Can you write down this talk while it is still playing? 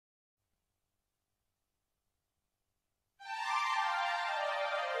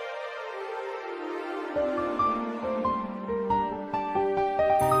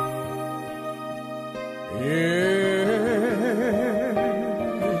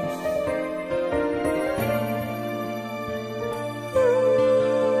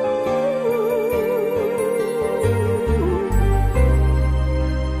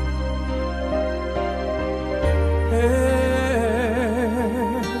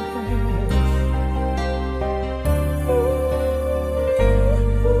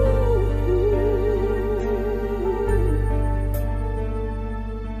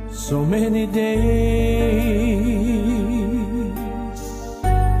So many days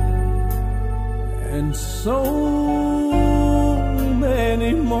and so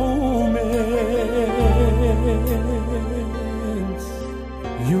many moments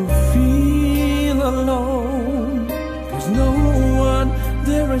you feel alone. There's no one,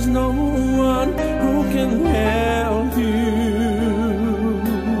 there is no one who can help you.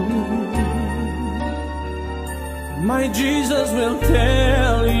 My Jesus will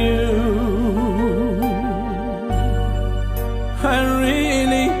tell you, I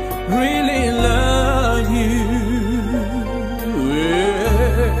really, really love you.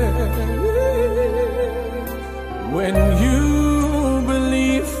 When you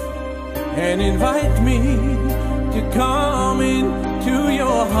believe and invite me to come into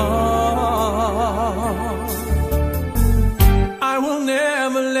your heart, I will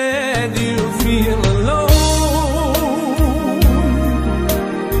never let you feel alone.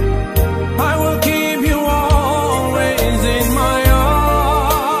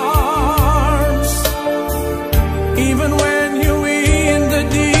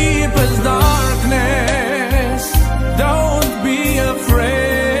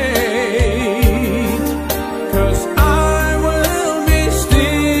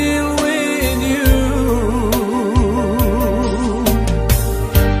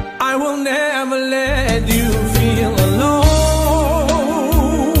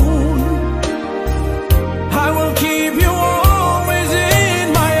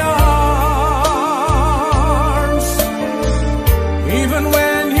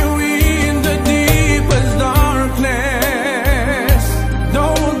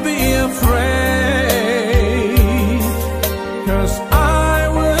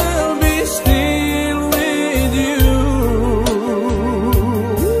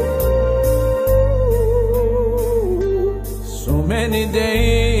 Many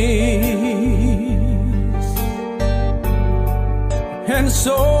days and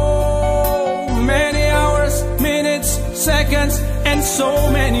so many hours, minutes, seconds, and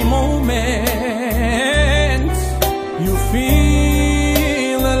so many moments you feel